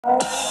What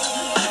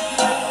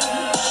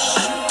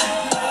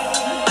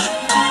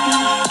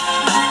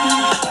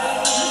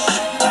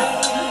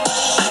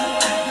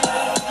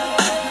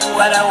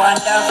a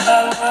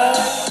wonderful world.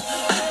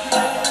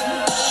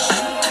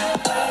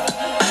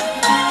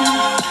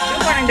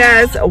 Good morning,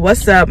 guys.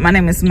 What's up? My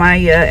name is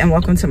Maya and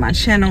welcome to my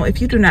channel.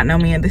 If you do not know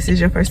me and this is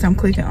your first time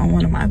clicking on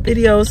one of my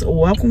videos,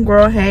 welcome,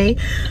 girl. Hey,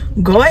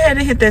 go ahead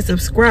and hit that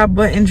subscribe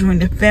button, join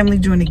the family,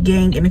 join the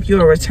gang. And if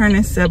you're a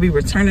returning subby,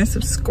 returning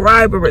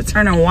subscriber,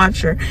 returning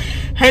watcher,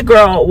 hey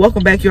girl,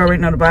 welcome back. You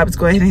already know the vibes.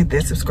 Go ahead and hit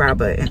that subscribe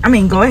button.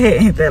 Go ahead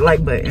and hit that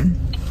like button.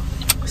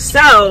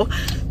 So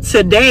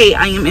today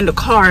I am in the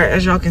car,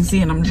 as y'all can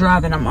see, and I'm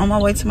driving. I'm on my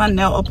way to my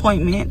nail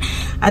appointment.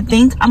 I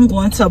think I'm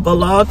going to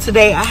vlog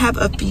today. I have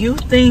a few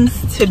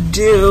things to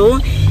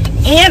do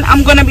and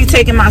I'm going to be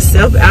taking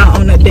myself out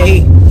on a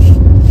date.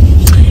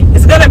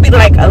 It's going to be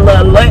like a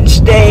little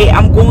lunch day.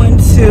 I'm going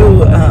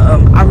to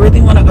I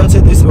really want to go to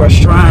this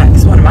restaurant.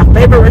 It's one of my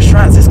favorite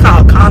restaurants. It's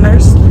called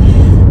Connor's.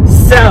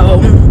 So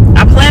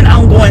I plan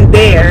on going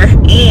there,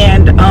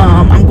 and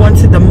I'm going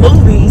to the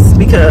movies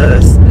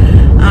because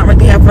I don't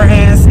really have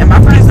friends and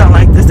my friends don't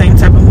like the same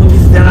type of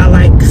movies that I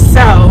like. So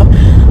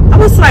I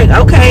was like,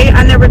 okay,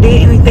 I never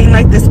did anything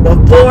like this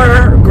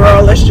before.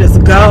 Girl, let's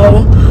just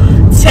go.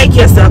 Take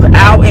yourself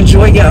out,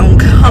 enjoy your own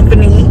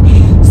company.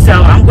 So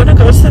I'm gonna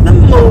go to the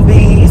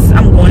movies.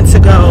 I'm going to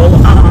go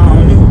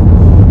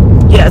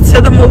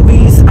to the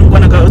movies. I'm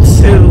gonna go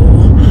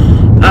to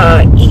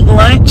eat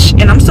lunch.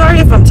 And I'm sorry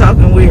if I'm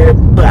talking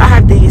weird, but I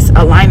have these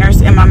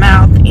aligners in my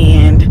mouth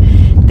and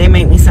they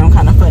make me sound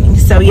kind of funny.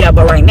 So yeah,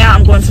 but right now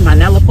I'm going to my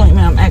nail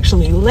appointment. I'm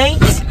actually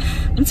late.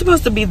 I'm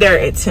supposed to be there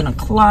at 10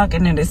 o'clock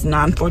and it is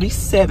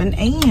 9:47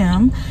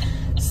 a.m.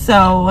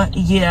 So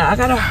yeah, I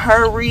gotta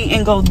hurry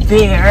and go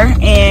there.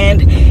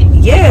 And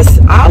yes,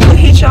 I will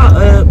hit y'all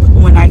up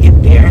when I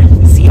get there.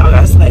 See y'all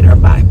guys later.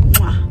 Bye.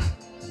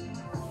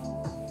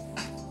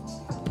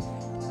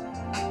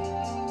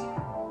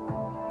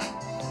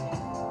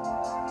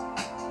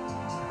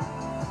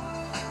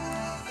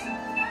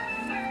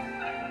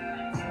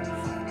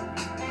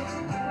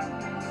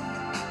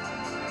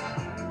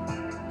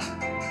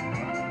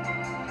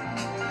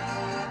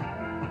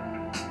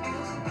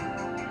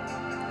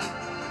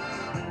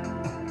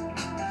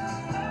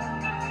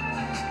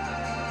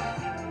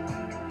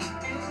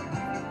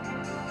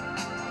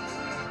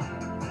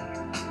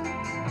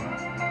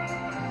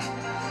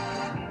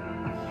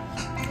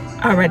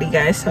 Alrighty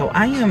guys, so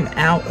I am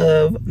out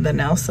of the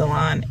nail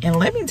salon, and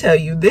let me tell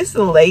you, this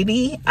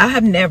lady, I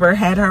have never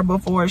had her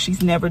before.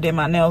 She's never did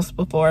my nails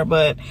before,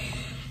 but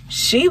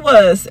she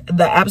was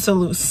the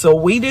absolute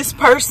sweetest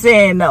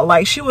person.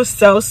 Like, she was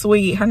so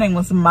sweet. Her name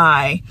was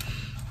Mai.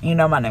 You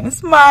know, my name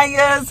is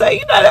Maya, so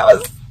you know,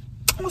 I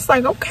was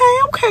like,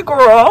 okay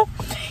girl.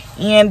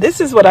 And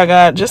this is what I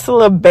got, just a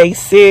little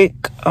basic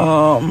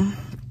can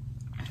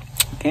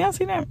y'all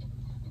see that?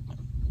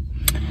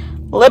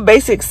 A little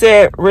basic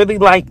set, really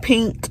like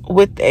pink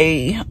with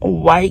a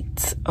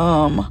white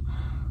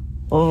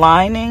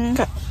lining.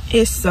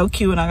 It's so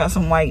cute, and I got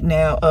some white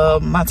nail.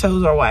 My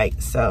toes are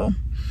white, so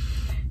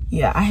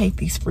yeah, I hate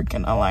these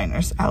freaking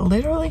aligners. I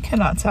literally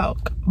cannot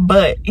talk.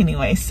 But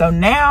anyway, so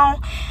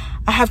now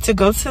I have to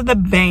go to the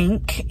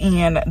bank,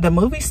 and the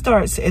movie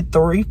starts at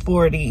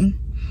 3:40.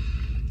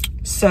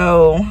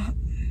 So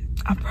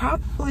I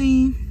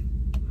probably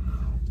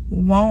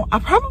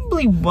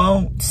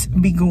won't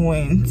be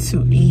going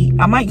to eat.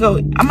 I might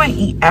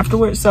eat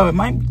afterwards, so it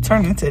might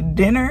turn into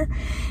dinner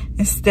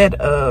instead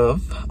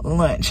of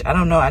lunch. I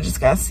don't know. I just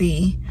gotta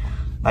see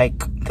like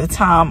the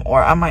time,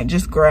 or I might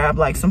just grab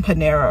like some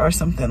Panera or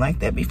something like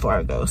that before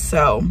I go.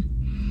 So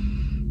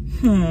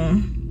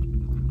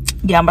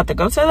yeah, I'm about to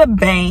go to the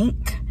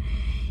bank,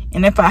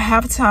 and if I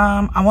have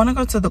time, I want to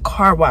go to the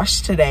car wash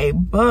today,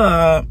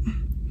 but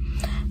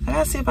I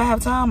gotta see if I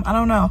have time. I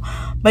don't know.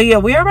 But yeah,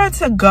 we're about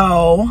to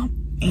go,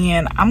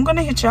 and I'm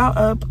gonna hit y'all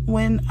up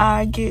when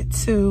I get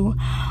to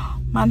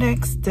my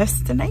next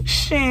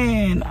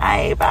destination.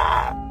 Bye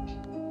bye.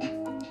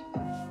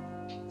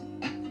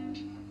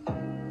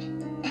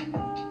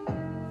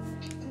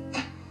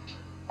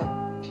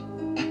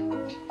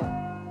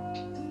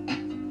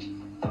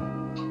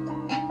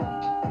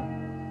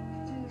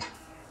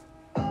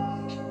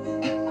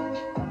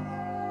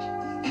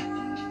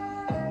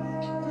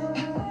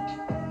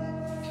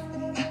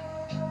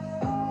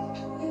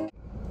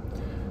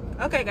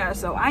 Okay guys,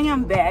 so I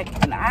am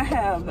back, and I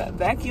have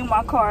vacuumed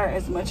my car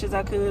as much as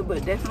I could,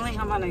 but definitely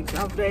on my next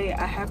off day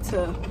I have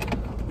to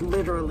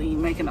literally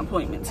make an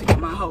appointment to get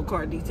my whole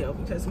car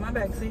detailed, because my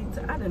back seats,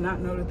 I did not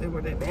know that they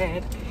were that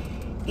bad.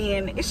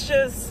 And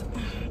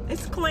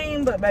it's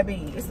clean, but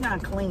baby, it's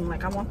not clean.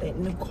 Like, I want that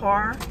new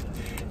car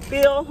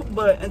feel,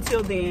 but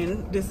until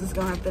then, this is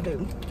gonna have to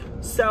do.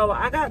 So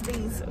I got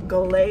these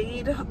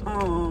Glade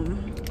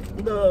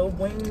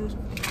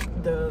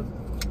the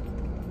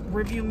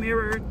review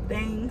mirror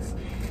things,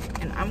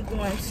 and I'm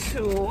going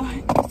to,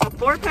 it's a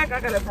 4-pack. I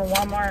got it from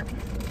Walmart,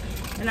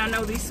 and I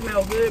know these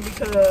smell good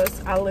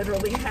because I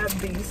literally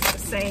have these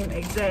same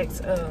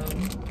exact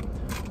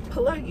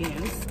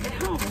plugins at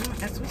home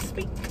as we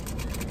speak.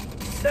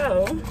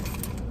 So,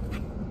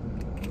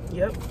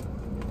 yep,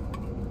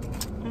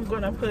 I'm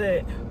gonna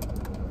put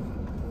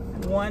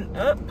one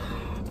up.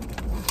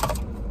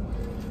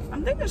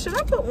 I'm thinking, should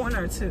I put one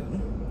or two?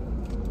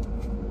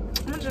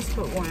 I'm gonna just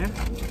put one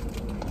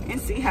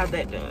and see how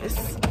that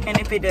does. And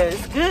if it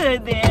does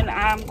good, then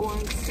I'm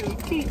going to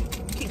keep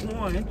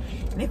one.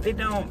 And if it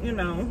don't, you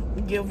know,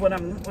 give what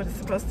it's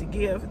supposed to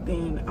give,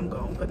 then I'm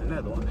gonna put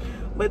another one.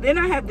 But then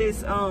I have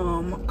this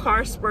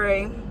car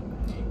spray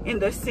in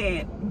the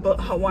scent but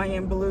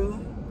Hawaiian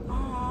Blue.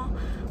 Oh,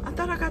 I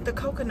thought I got the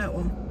coconut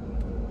one.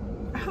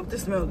 I hope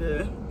this smells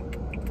good.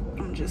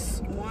 I'm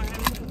just 1,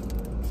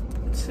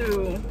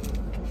 2,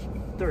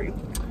 3.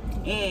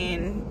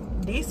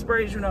 And these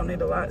sprays, you don't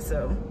need a lot,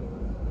 so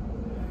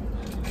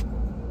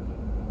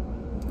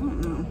I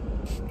don't know.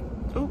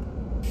 Ooh,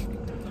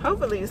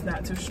 hopefully it's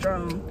not too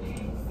strong.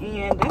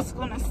 And that's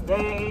gonna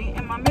stay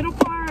in my middle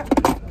part.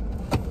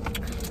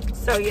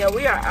 So yeah,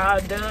 we are all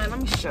done. Let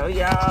me show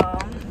y'all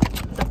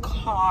the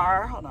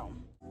car. Hold on.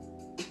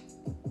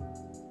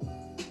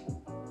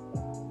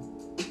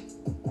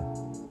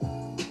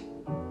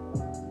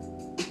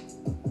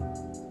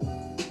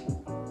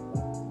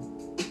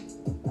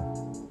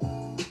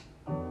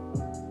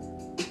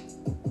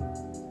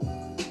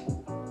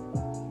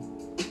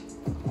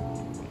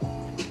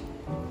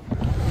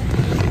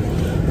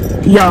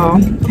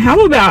 Y'all,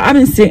 how about I've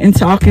been sitting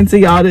talking to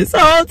y'all this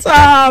whole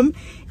time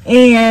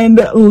and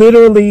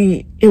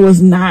literally it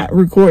was not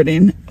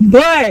recording,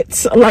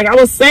 but like I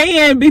was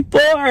saying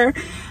before,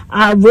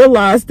 I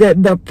realized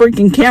that the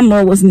freaking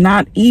camera was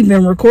not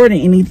even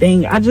recording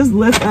anything. I just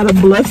left out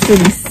of Bluff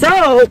City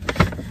Soap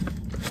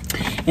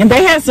and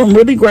they had some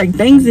really great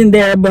things in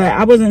there, but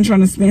I wasn't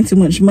trying to spend too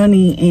much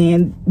money,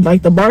 and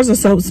like the bars of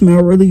soap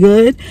smell really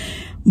good.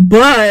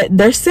 But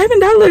they're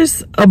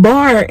 $7 a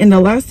bar, and the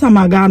last time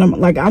I got them,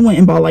 like I went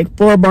and bought like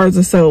 4 bars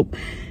of soap.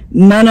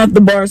 None of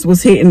the bars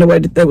was hitting the way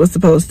that they was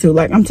supposed to.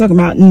 Like I'm talking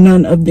about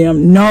none of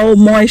them. No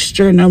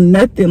moisture, no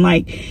nothing.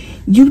 Like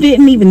you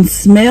didn't even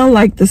smell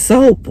like the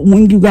soap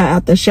when you got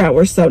out the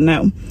shower. So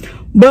no.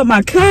 But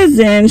my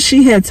cousin,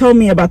 she had told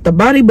me about the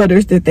body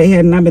butters that they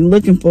had, and I've been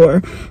looking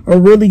for a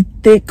really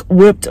thick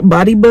whipped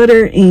body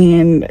butter,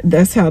 and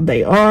that's how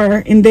they are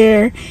in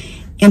there.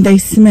 And they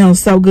smell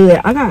so good.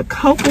 I got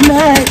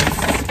coconuts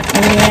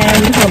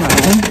and, hold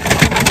on.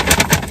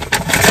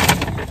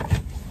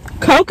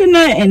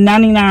 Coconut and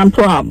 99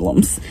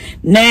 Problems.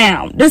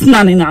 Now, this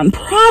 99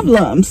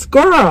 Problems,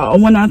 girl,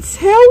 when I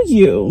tell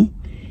you,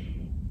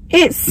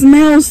 it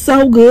smells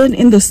so good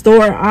in the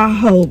store. I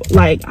hope,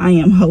 like I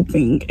am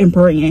hoping and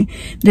praying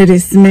that it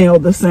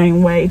smelled the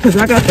same way. Because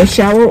I got the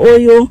shower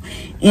oil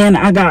and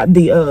I got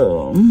the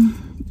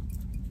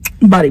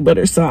body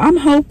butter. So I'm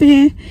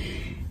hoping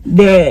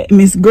that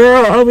Miss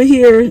Girl over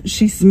here,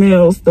 she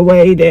smells the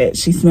way that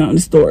she smelled in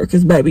the store,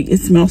 because baby, it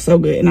smells so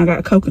good. And I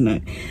got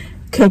coconut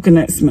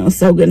smells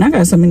so good, and I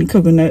got so many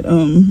coconut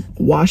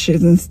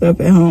washes and stuff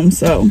at home.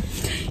 So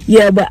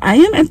yeah, but I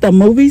am at the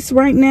movies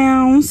right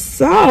now,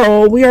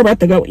 so we are about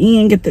to go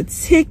in, get the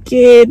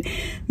ticket,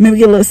 maybe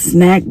get a little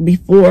snack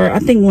before. I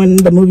think when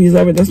the movie's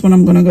over, that's when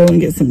I'm gonna go and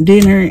get some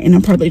dinner, and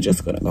I'm probably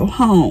just gonna go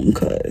home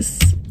because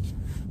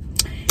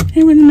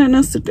ain't really nothing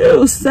else to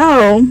do.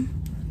 So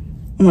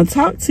I'm gonna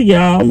talk to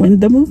y'all when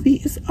the movie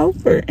is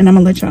over, and I'm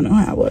gonna let y'all know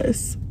how it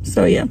was.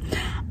 So yeah,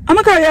 I'm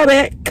gonna call y'all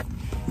back.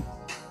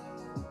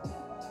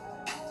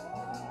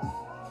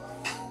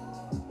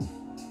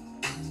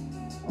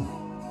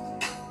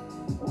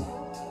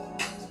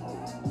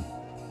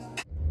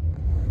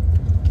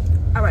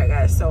 All right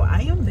guys, so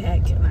I am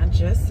back, and I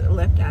just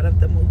left out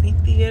of the movie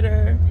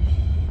theater,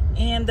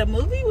 and the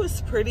movie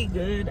was pretty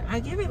good.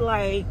 I give it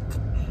like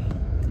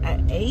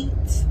an 8,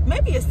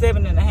 maybe a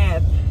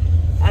 7.5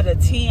 out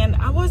of 10.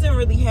 I wasn't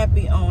really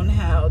happy on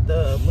how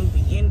the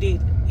movie ended.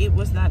 It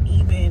was not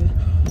even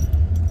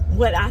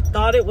what I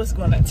thought it was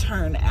going to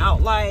turn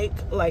out like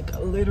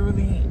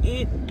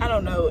literally I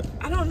don't know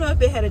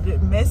if it had a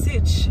good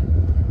message.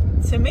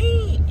 To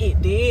me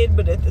it did,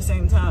 but at the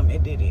same time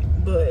it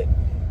didn't. But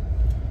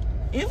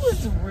it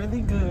was really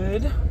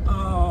good.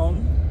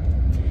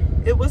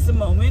 It was the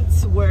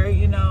moments where,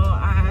 you know,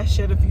 I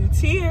shed a few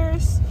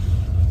tears.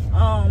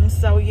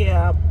 So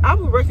yeah, I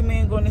would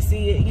recommend going to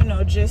see it, you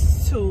know,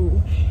 just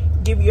to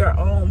give your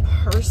own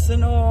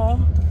personal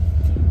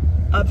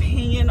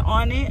opinion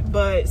on it.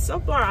 But so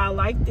far I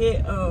liked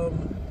it.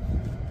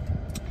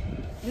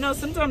 You know,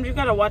 sometimes you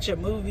gotta watch a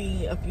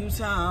movie a few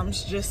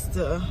times just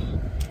to,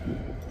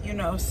 you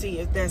know, see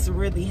if that's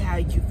really how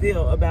you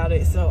feel about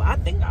it. So I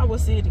think I will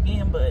see it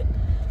again, but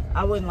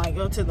I wouldn't like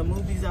go to the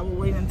movies. I would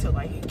wait until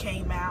like it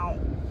came out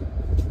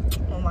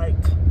on like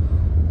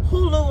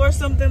Hulu or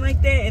something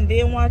like that and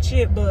then watch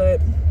it. But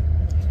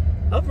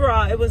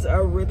overall it was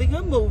a really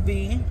good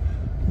movie.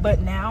 But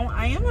now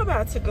I am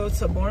about to go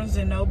to Barnes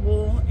 &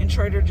 Noble and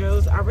Trader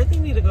Joe's. I really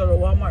need to go to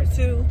Walmart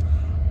too,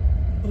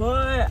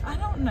 but I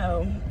don't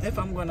know if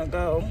I'm gonna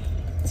go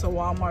to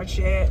Walmart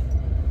yet.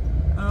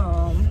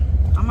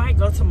 I might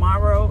go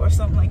tomorrow or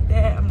something like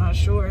that. I'm not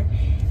sure.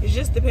 It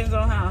just depends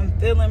on how I'm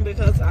feeling,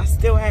 because I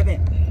still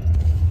haven't.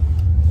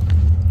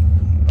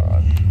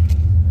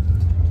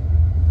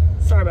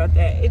 Sorry about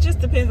that. It just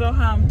depends on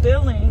how I'm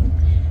feeling,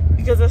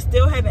 because I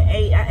still haven't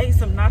ate. I ate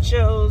some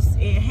nachos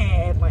and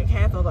had like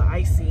half of the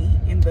icy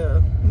in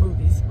the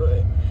movies,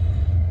 but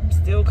I'm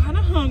still kind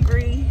of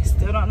hungry.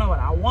 Still don't know what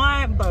I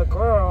want, but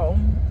girl,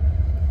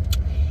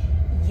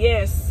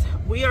 yes,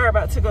 we are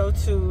about to go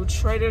to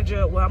Trader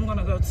Joe's. Well, I'm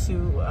gonna go to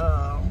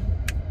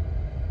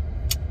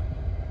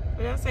what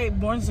did I say,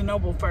 Barnes and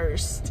Noble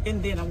first,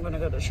 and then I'm gonna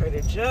go to Trader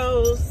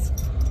Joe's.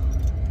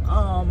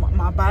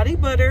 My body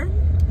butter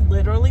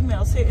literally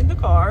melted in the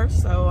car,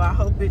 so I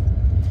hope it,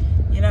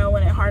 you know,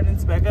 when it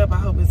hardens back up, I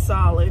hope it's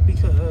solid,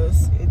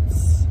 because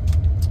it's,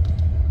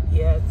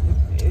 yeah,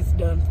 it's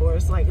done for.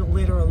 It's like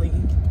literally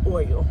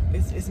oil.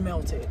 It's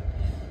melted.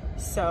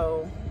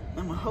 So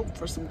I'm gonna hope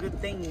for some good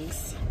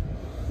things.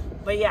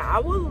 But yeah, I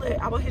will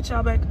hit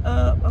y'all back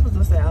up. I was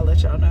gonna say I'll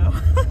let y'all know.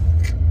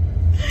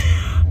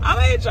 I'll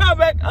hit y'all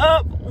back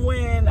up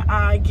when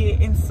I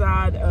get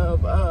inside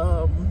of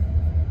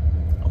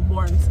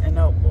Barnes and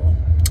Noble.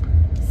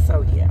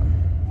 So yeah.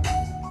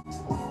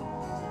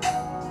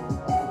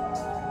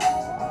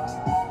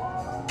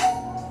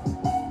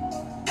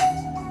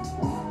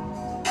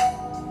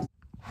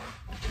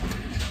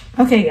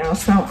 Okay, y'all,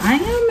 so I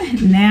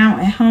am now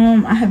at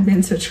home. I have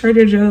been to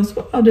Trader Joe's.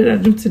 What all did I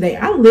do today?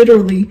 I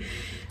literally,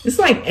 it's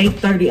like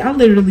 8:30. I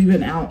literally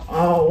been out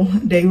all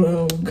day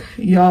long,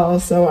 y'all.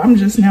 So I'm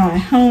just now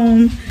at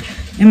home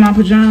in my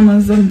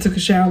pajamas. I took a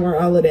shower,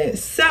 all of that.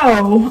 So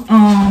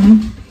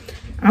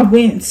I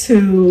went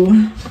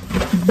to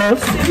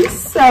Buff City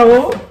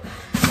Soap.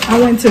 I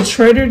went to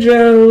Trader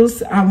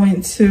Joe's. I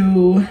went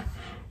to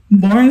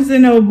Barnes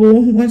and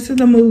Noble, went to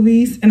the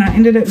movies, and I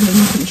ended up getting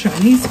some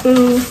Chinese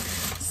food.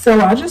 So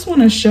I just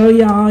want to show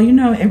y'all, you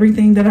know,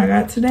 everything that I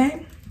got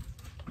today.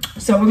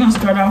 So we're going to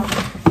start off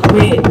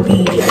with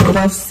the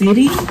Buff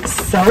City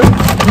Soap.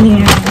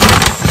 And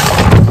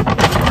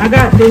I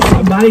got this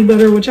body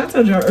butter, which I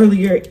told y'all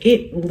earlier,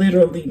 it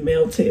literally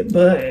melted,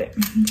 but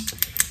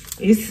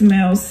it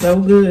smells so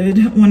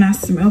good when I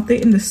smelled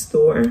it in the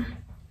store.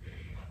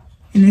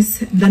 And it's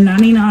the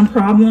 99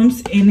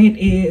 Problems, and it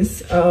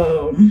is,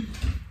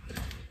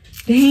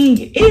 dang,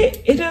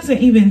 it doesn't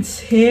even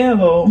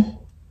tell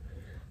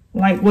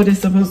like what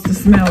it's supposed to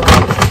smell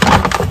like.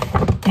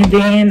 And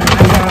then I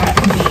got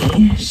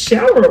the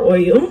shower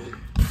oil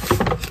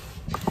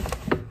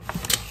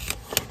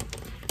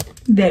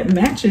that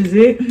matches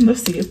it.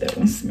 Let's see if that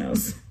one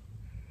smells.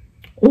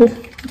 Oh,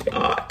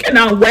 y'all, I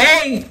cannot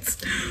wait.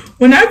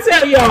 When I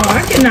tell y'all,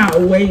 I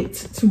cannot wait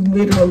to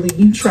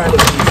literally try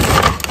this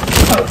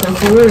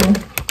for real.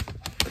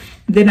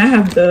 Then I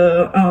have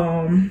the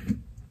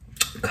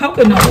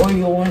coconut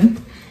oil one.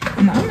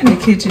 And I'm in the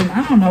kitchen.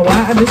 I don't know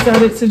why I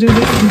decided to do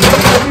this in the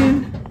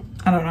oven.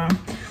 I don't know.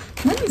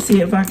 Let me see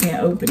if I can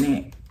open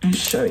it and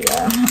show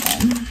y'all.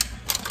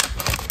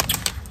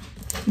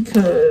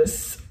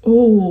 Because,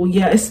 oh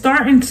yeah, it's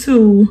starting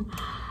to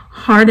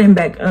harden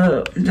back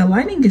up. The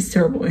lighting is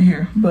terrible in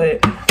here,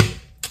 but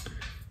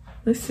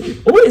let's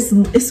see. Oh, it's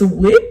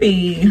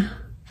whippy.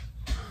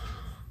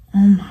 Oh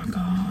my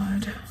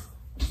God.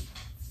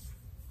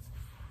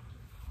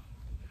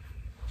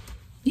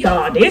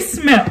 Y'all, this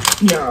smell,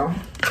 y'all.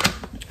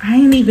 I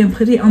ain't even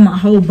put it on my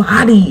whole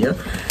body. I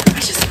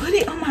just put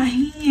it on my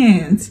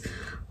hands.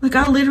 Like,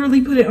 I literally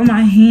put it on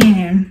my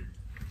hand.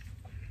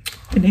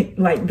 And it,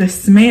 like, the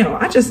smell,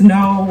 I just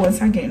know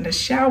once I get in the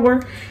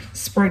shower,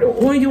 spray the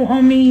oil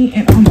on me,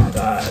 and oh my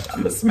God, I'm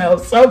gonna smell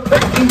so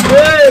freaking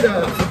good.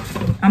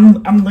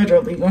 I'm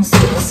literally gonna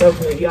smell so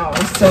good, y'all.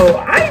 So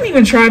I ain't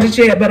even tried it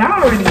yet, but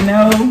I already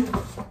know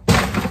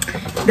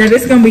that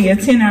it's gonna be a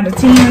 10 out of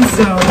 10.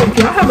 So if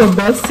y'all have a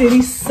Buff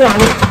City soap,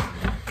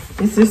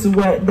 this is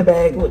what the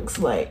bag looks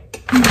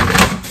like.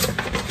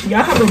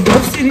 Y'all have a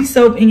Buff City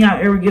soap in y'all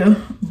area,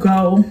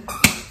 go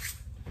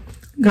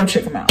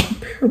check them out,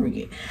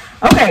 period.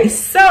 Okay,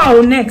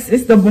 so next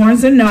is the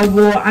Barnes and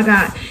Noble. I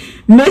got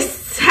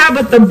Miss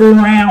Tabitha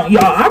Brown.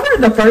 Y'all, I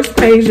read the first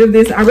page of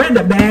this. I read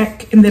the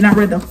back, and then I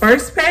read the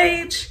first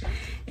page,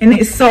 and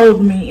it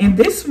sold me. And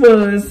this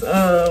was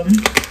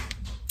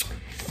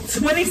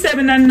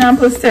 $27.99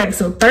 plus tax,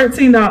 so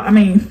 $13. I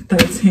mean,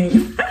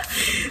 13.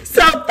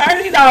 So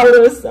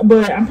 $30,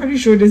 but I'm pretty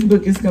sure this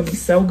book is gonna be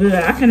so good.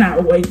 I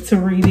cannot wait to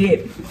read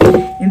it.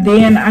 And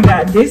then I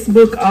got this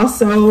book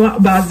also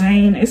by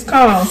Zane. It's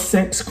called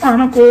Sex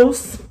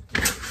Chronicles.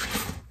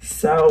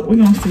 So we're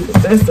gonna see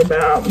what that's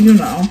about, you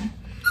know.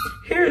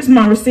 Here's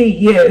my receipt.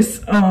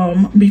 Yes,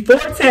 before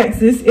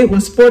taxes it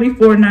was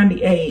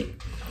 $44.98,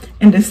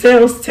 and the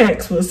sales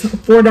tax was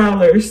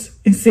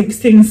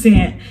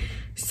 $4.16.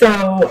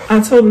 So I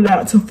totaled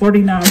out to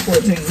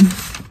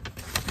 $49.14.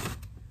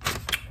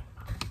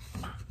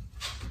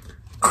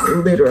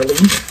 Literally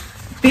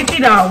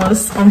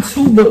 $50 on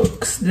 2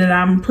 books that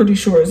I'm pretty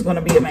sure is going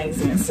to be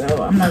amazing. So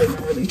I'm not even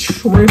really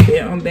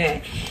tripping on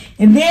that.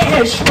 And then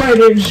at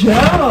Trader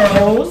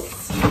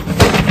Joe's,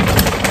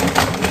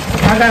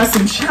 I got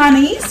some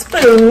Chinese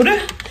food.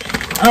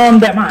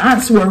 that my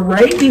aunts were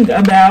raving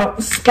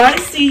about.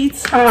 Spicy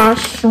Thai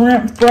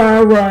shrimp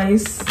fried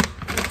rice.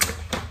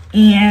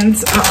 And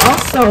I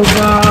also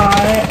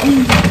got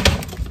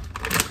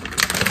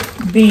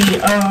the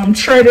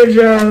Trader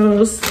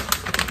Joe's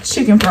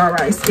chicken fried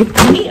rice. If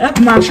any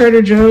of my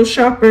Trader Joe's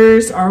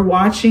shoppers are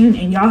watching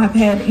and y'all have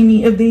had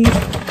any of these,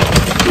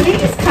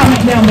 please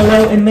comment down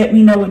below and let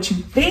me know what you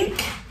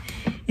think.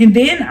 And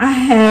then I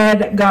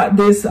had got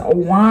this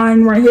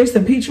wine right here. It's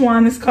the peach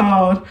wine. It's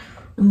called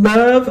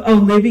Love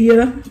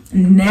Olivia.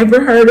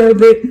 Never heard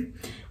of it.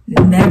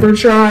 Never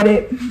tried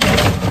it.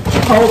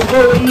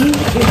 Hopefully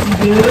it's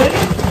good.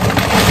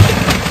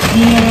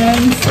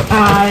 And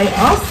I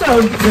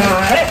also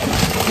got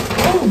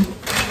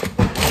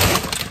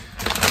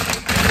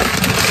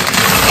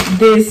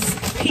this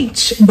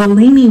peach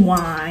Bellini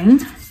wine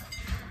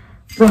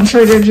from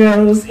Trader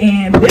Joe's,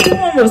 and this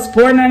one was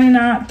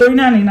 $4.99,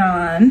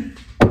 $3.99,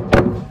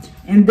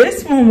 and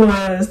this one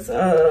was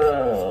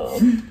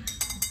I'm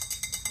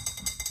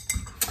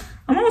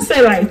gonna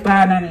say like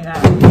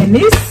 $5.99. And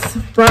this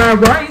fried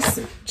rice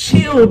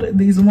chilled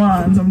these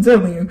wines. I'm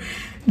telling you,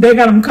 they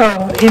got them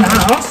cold. And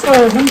I also,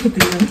 let me put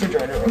these in the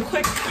refrigerator real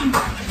quick.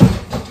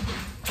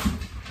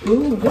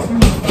 Ooh, this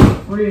one's in the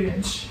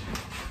fridge.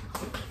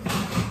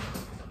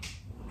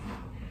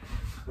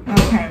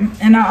 Okay,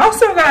 and I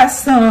also got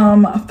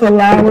some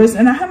flowers,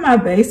 and I have my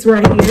vase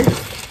right here,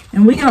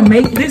 and we're gonna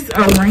make this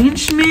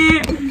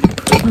arrangement.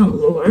 Oh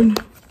Lord,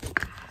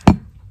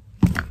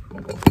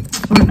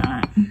 or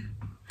not.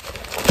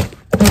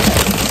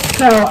 Okay,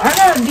 so I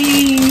got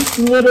these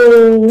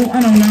little,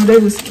 I don't know, they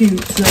was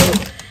cute, so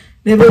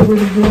they look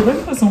really good.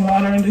 Let's put some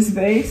water in this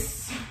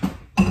vase.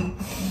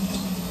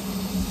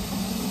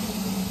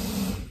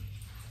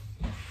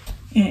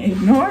 And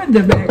ignore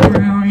the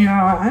background,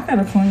 y'all. I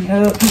gotta clean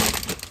up.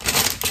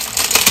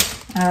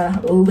 I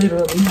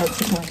literally have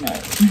to clean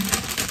up.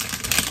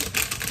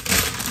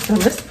 So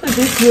let's put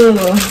this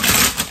little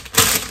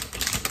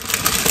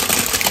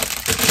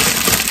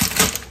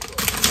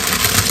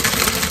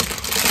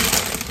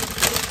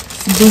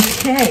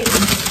bouquet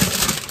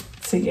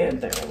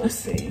together. Let's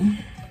see.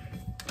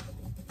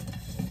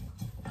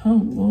 Oh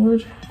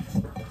Lord,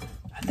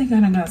 I think I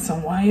done got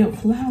some wild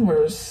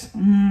flowers.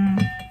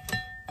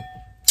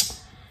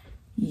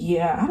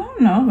 Yeah, I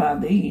don't know about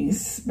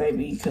these,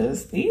 baby,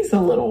 because these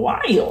are a little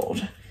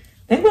wild.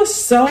 They were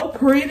so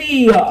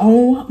pretty.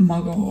 Oh my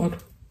God.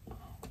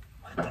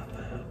 What the fuck?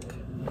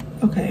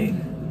 Okay.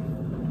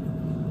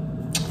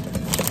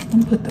 Let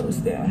me put those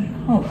down.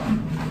 Hold on.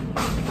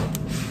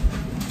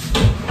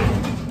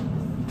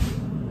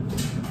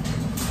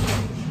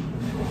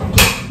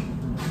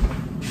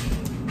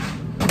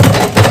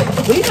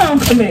 We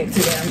gonna come back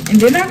to them. And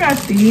then I got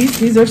these.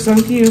 These are so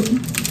cute.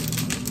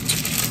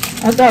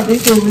 I thought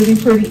these were really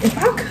pretty. If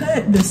I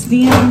cut the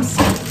stems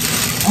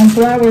on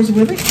flowers,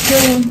 will it kill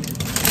them?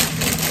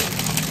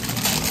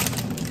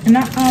 And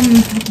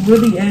I'm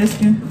really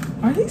asking,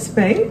 are these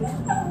fake?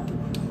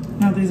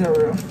 No, these are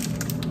real.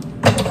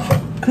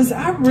 Because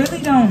I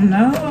really don't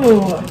know.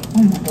 Oh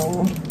my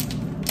God.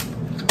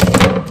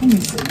 Let me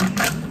see.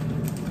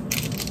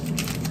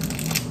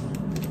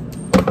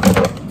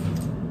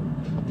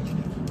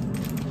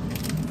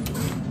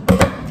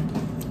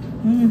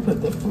 Let me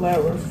put the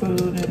flower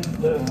food in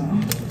the...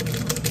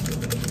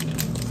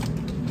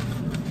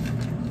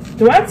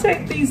 Do I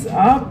take these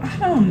off? I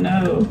don't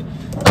know.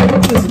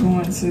 I'm just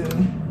going to.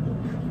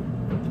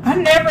 I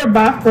never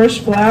buy fresh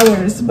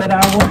flowers, but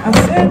I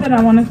said that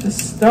I wanted to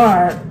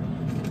start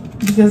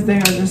because they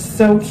are just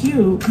so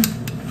cute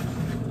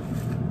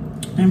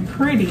and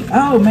pretty.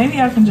 Oh,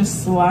 maybe I can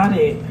just slide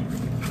it.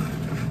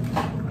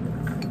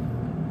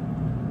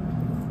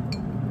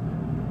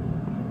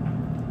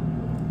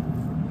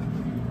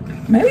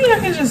 Maybe I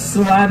can just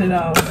slide it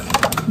off.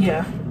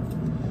 Yeah.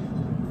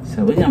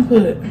 So we're gonna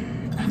put,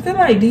 I feel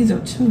like these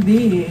are too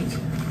big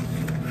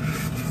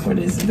for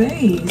this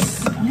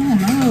vase. I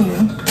don't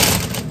know.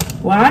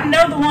 Well, I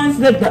know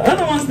the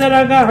other ones that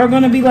I got are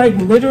gonna be like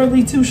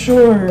literally too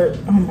short.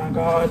 Oh my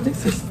God,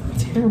 this is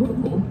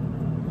terrible.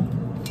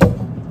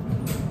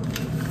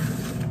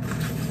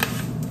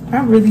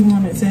 I really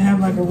wanted to have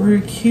like a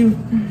real cute.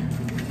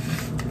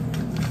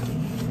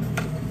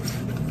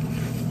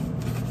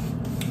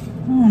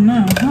 Oh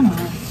no, hold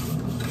on.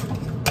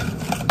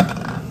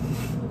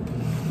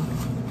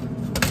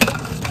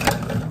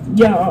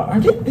 Y'all,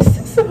 is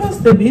this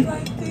supposed to be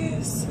like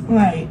this?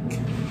 Like,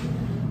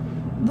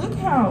 look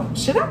how,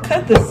 should I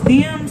cut the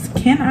stems?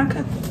 Can I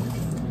cut the,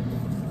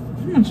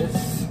 I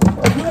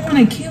don't want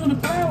to kill the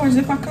flowers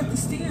if I cut the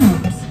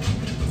stems.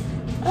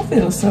 I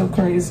feel so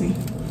crazy.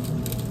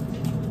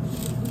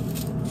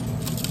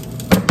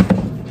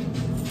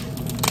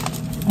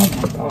 Oh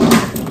my God.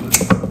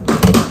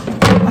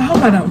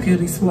 I don't kill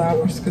these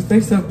flowers because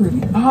they're so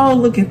pretty. Oh,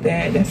 look at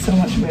that. That's so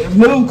much better.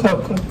 Move,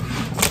 Coco.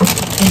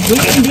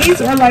 And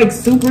these are like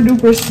super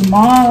duper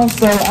small,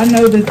 so I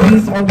know that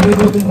these are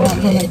literally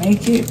not going to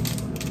make it.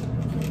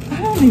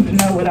 I don't even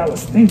know what I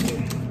was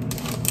thinking.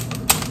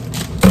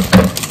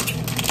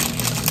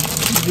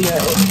 Yo.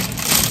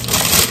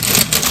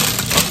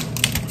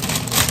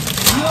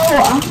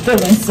 I'm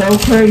feeling so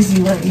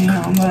crazy right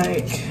now.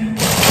 Like,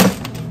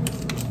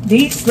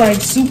 these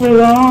like super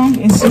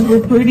long and super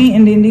pretty,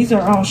 and then these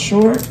are all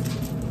short.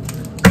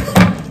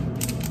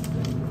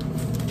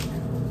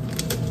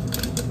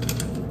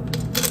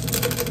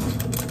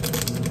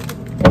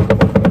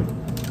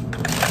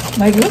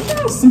 Like, look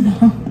how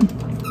small.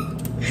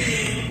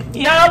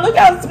 Y'all, look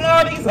how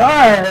small these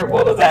are.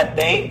 What was I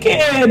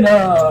thinking?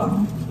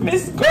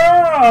 Miss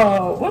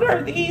Girl, what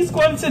are these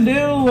going to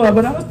do?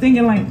 But I was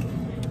thinking like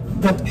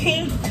the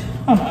pink.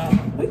 Hold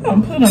on. We're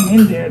going to put them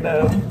in there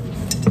though.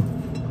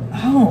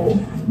 Oh,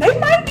 they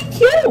might be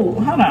cute.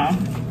 Hold on.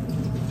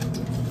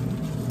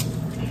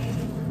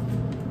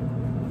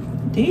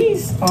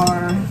 These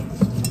are...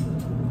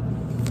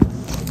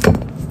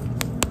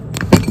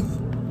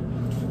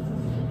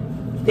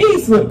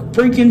 These look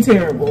freaking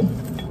terrible.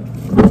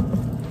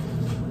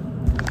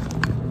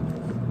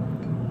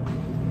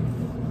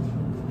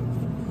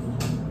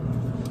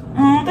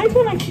 Oh, they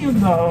kind of cute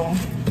though.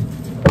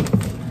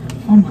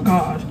 Oh my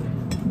God,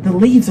 the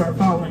leaves are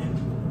falling.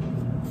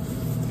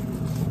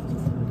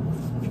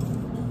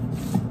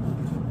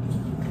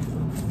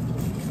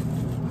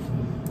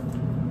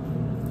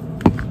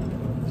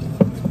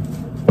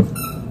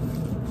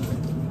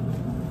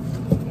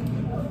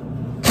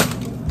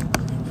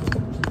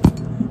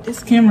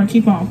 This camera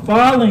keep on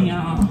falling,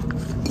 y'all.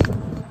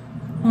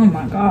 Oh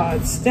my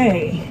God,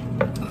 stay.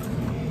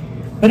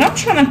 But I'm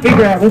trying to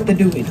figure out what to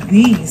do with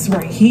these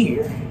right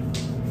here.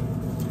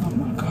 Oh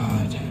my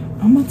God.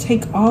 I'm gonna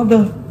take all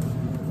the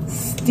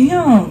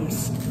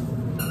stems.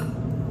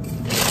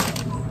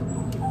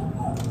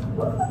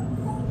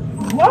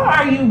 Why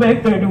are you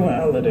back there doing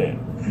all of that?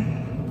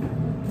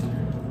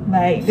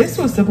 Like, this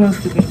was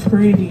supposed to be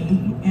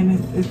pretty, and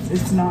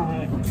it's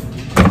not.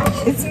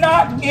 It's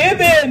not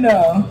giving.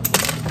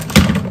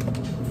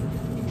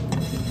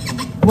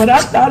 What I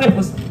thought it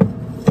was.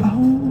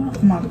 Oh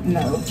my,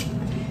 no.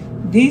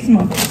 These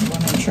motherfuckers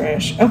went in the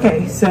trash.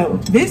 Okay, so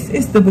this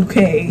is the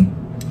bouquet.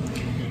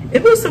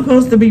 It was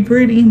supposed to be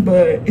pretty,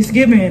 but it's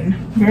giving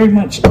very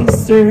much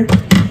Easter,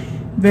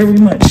 very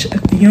much a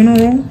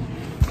funeral.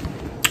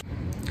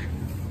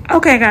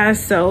 Okay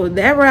guys, so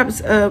that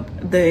wraps up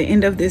the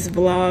end of this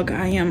vlog.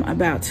 I am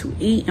about to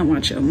eat and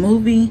watch a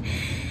movie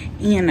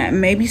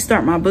and maybe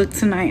start my book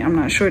tonight. I'm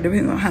not sure,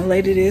 depending on how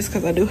late it is,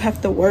 because I do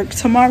have to work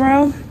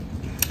tomorrow.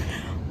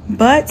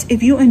 But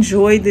if you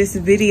enjoyed this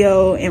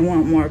video and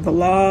want more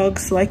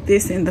vlogs like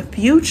this in the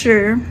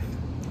future,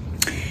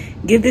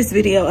 give this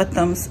video a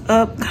thumbs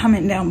up,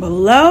 comment down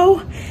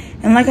below.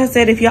 And like I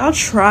said, if y'all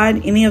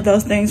tried any of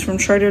those things from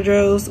Trader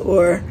Joe's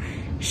or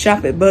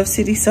shop at Buff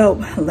City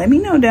Soap, let me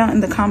know down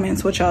in the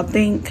comments what y'all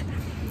think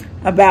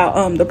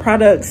about the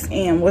products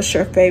and what's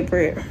your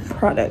favorite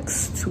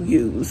products to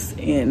use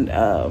and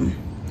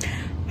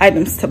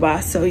items to buy.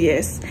 So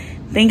yes,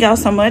 thank y'all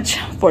so much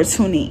for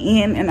tuning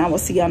in, and I will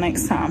see y'all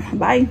next time.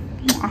 Bye.